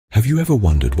Have you ever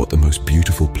wondered what the most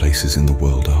beautiful places in the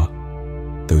world are?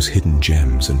 Those hidden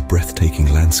gems and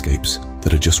breathtaking landscapes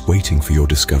that are just waiting for your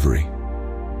discovery.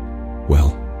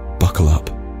 Well, buckle up,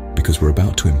 because we're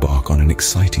about to embark on an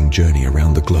exciting journey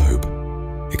around the globe,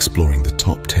 exploring the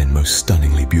top 10 most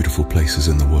stunningly beautiful places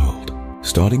in the world.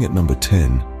 Starting at number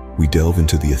 10, we delve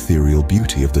into the ethereal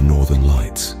beauty of the Northern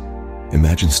Lights.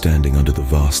 Imagine standing under the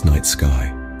vast night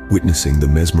sky, witnessing the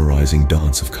mesmerizing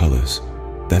dance of colors.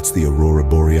 That's the Aurora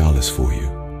Borealis for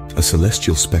you, a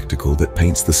celestial spectacle that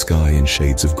paints the sky in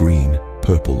shades of green,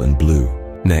 purple, and blue.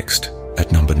 Next,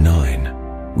 at number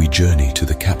 9, we journey to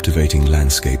the captivating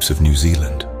landscapes of New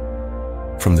Zealand.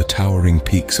 From the towering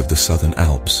peaks of the Southern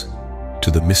Alps to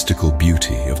the mystical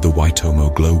beauty of the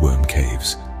Waitomo glowworm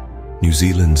caves, New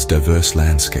Zealand's diverse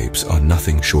landscapes are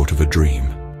nothing short of a dream.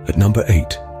 At number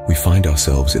 8, we find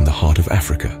ourselves in the heart of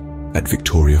Africa, at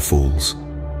Victoria Falls.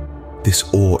 This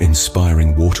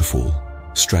awe-inspiring waterfall,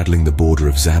 straddling the border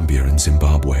of Zambia and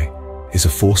Zimbabwe, is a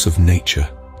force of nature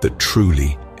that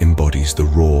truly embodies the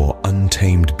raw,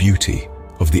 untamed beauty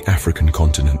of the African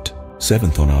continent.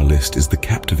 7th on our list is the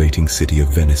captivating city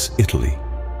of Venice, Italy.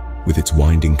 With its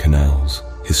winding canals,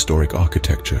 historic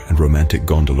architecture, and romantic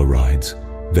gondola rides,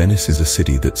 Venice is a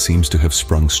city that seems to have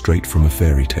sprung straight from a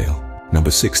fairy tale.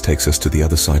 Number 6 takes us to the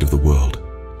other side of the world,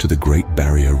 to the Great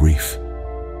Barrier Reef.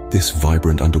 This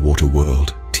vibrant underwater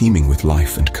world, teeming with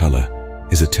life and color,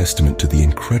 is a testament to the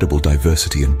incredible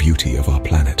diversity and beauty of our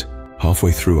planet.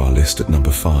 Halfway through our list at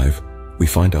number 5, we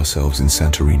find ourselves in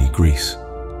Santorini, Greece.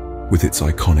 With its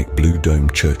iconic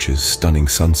blue-domed churches, stunning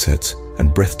sunsets,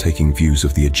 and breathtaking views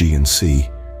of the Aegean Sea,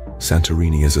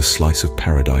 Santorini is a slice of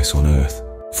paradise on Earth.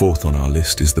 4th on our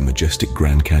list is the majestic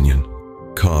Grand Canyon.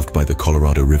 Carved by the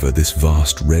Colorado River, this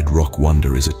vast red rock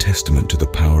wonder is a testament to the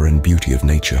power and beauty of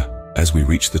nature. As we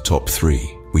reach the top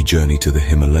 3, we journey to the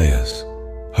Himalayas.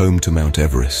 Home to Mount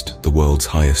Everest, the world's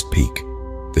highest peak,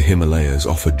 the Himalayas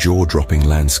offer jaw-dropping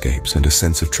landscapes and a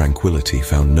sense of tranquility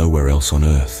found nowhere else on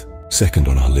Earth. 2nd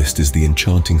on our list is the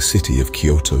enchanting city of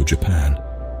Kyoto, Japan.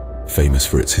 Famous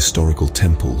for its historical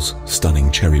temples,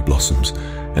 stunning cherry blossoms,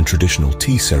 and traditional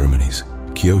tea ceremonies,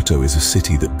 Kyoto is a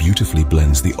city that beautifully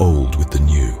blends the old with the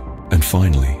new. And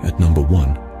finally, at number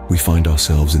 1, we find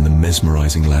ourselves in the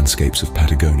mesmerizing landscapes of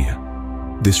Patagonia.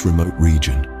 This remote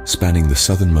region, spanning the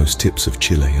southernmost tips of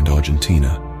Chile and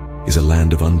Argentina, is a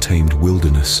land of untamed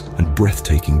wilderness and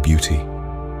breathtaking beauty.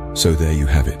 So there you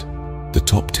have it, the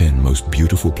top 10 most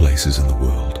beautiful places in the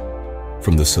world.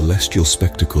 From the celestial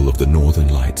spectacle of the Northern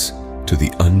Lights to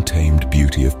the untamed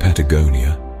beauty of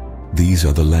Patagonia, these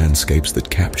are the landscapes that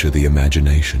capture the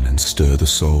imagination and stir the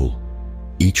soul.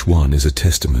 Each one is a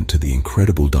testament to the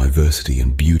incredible diversity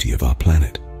and beauty of our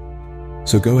planet.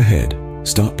 So go ahead,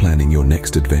 start planning your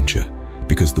next adventure,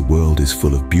 because the world is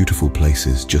full of beautiful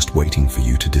places just waiting for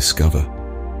you to discover.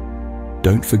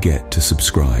 Don't forget to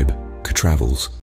subscribe, Travels.